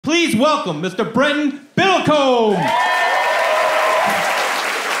Please welcome Mr. Brenton Biddlecombe.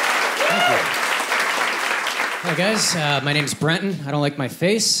 Hi guys, my name's Brenton. I don't like my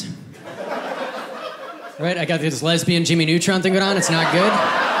face. Right, I got this lesbian Jimmy Neutron thing going on. It's not good.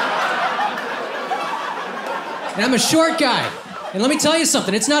 And I'm a short guy. And let me tell you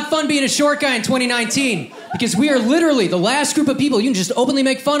something. It's not fun being a short guy in 2019 because we are literally the last group of people you can just openly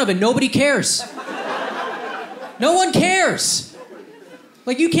make fun of and nobody cares. No one cares.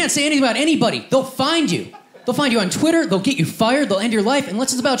 Like, you can't say anything about anybody. They'll find you. They'll find you on Twitter. They'll get you fired. They'll end your life.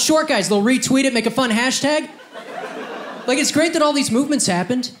 Unless it's about short guys, they'll retweet it, make a fun hashtag. Like, it's great that all these movements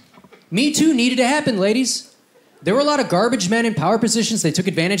happened. Me Too needed to happen, ladies. There were a lot of garbage men in power positions. They took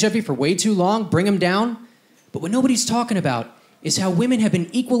advantage of you for way too long. Bring them down. But what nobody's talking about is how women have been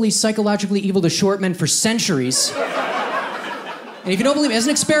equally psychologically evil to short men for centuries. And if you don't believe me, as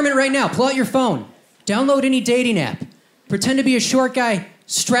an experiment right now, pull out your phone. Download any dating app. Pretend to be a short guy.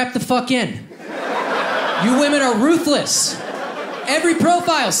 Strap the fuck in. You women are ruthless. Every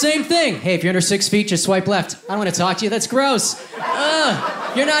profile, same thing. Hey, if you're under 6 feet, just swipe left. I don't want to talk to you. That's gross.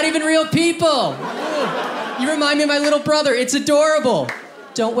 You're not even real people. You remind me of my little brother. It's adorable.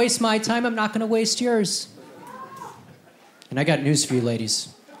 Don't waste my time. I'm not going to waste yours. And I got news for you,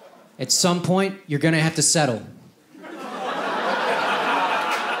 ladies. At some point, you're going to have to settle.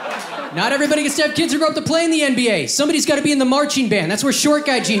 Not everybody gets to have kids or grow up to play in the NBA. Somebody's got to be in the marching band. That's where short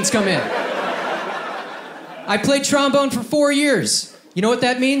guy genes come in. I played trombone for 4 years. You know what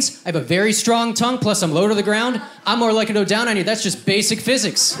that means? I have a very strong tongue, plus I'm low to the ground. I'm more likely to go down on you. That's just basic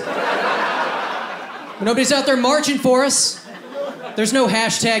physics. But nobody's out there marching for us. There's no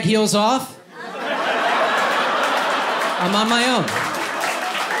hashtag heels off. I'm on my own.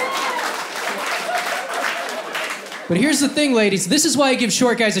 But here's the thing, ladies. This is why I give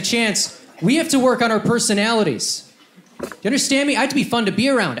short guys a chance. We have to work on our personalities. You understand me? I have to be fun to be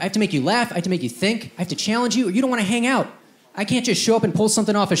around. I have to make you laugh. I have to make you think. I have to challenge you, or you don't want to hang out. I can't just show up and pull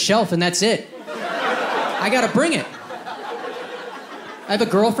something off a shelf and that's it. I gotta bring it. I have a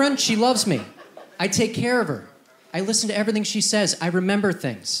girlfriend. She loves me. I take care of her. I listen to everything she says. I remember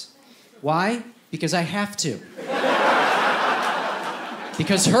things. Why? Because I have to.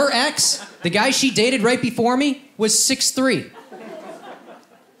 Because her ex, the guy she dated right before me, was 6'3".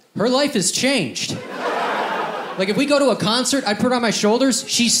 Her life has changed. Like, if we go to a concert, I put her on my shoulders,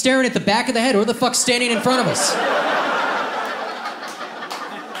 she's staring at the back of the head. Who the fuck's standing in front of us?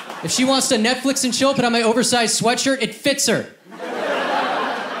 If she wants to Netflix and chill, put on my oversized sweatshirt, it fits her.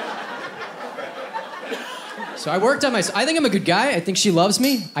 So I worked on myself. I think I'm a good guy. I think she loves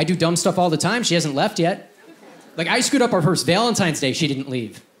me. I do dumb stuff all the time. She hasn't left yet. Like, I screwed up our first Valentine's Day. She didn't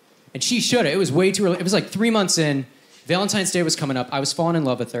leave. And she should have. It was way too early. It was like 3 months in. Valentine's Day was coming up. I was falling in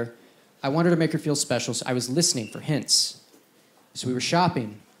love with her. I wanted to make her feel special, so I was listening for hints. So we were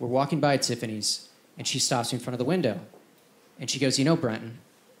shopping. We're walking by Tiffany's, and she stops me in front of the window. And she goes, you know, Brenton,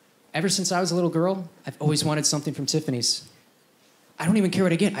 ever since I was a little girl, I've always wanted something from Tiffany's. I don't even care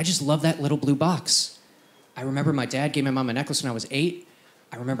what I get. I just love that little blue box. I remember my dad gave my mom a necklace when I was 8.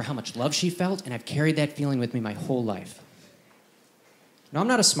 I remember how much love she felt, and I've carried that feeling with me my whole life. No, I'm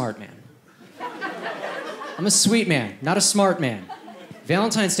not a smart man. I'm a sweet man, not a smart man.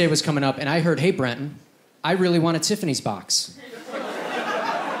 Valentine's Day was coming up, and I heard, hey, Brenton, I really want a Tiffany's box.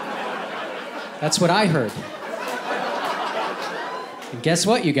 That's what I heard. And guess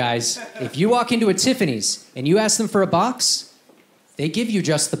what, you guys? If you walk into a Tiffany's and you ask them for a box, they give you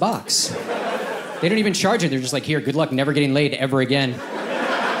just the box. They don't even charge you. They're just like, here, good luck never getting laid ever again.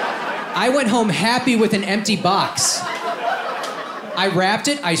 I went home happy with an empty box. I wrapped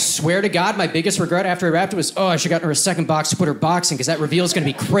it. I swear to God, my biggest regret after I wrapped it was, oh, I should have gotten her a second box to put her box in because that reveal is going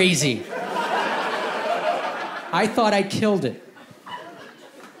to be crazy. I thought I killed it.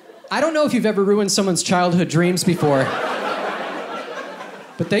 I don't know if you've ever ruined someone's childhood dreams before,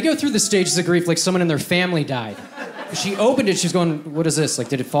 but they go through the stages of grief like someone in their family died. She opened it. She was going, what is this? Like,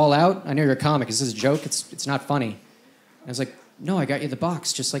 did it fall out? I know you're a comic. Is this a joke? It's not funny. And I was like, no, I got you the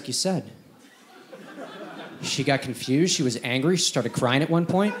box, just like you said. She got confused. She was angry. She started crying at one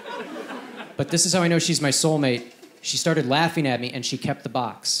point. But this is how I know she's my soulmate. She started laughing at me, and she kept the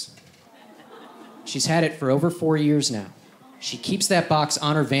box. She's had it for over 4 years now. She keeps that box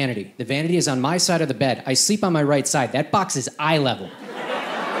on her vanity. The vanity is on my side of the bed. I sleep on my right side. That box is eye level.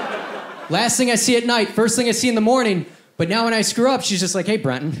 Last thing I see at night, first thing I see in the morning. But now when I screw up, she's just like, hey,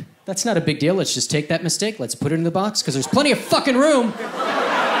 Brenton, that's not a big deal. Let's just take that mistake. Let's put it in the box, because there's plenty of fucking room.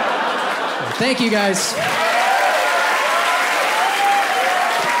 Thank you, guys.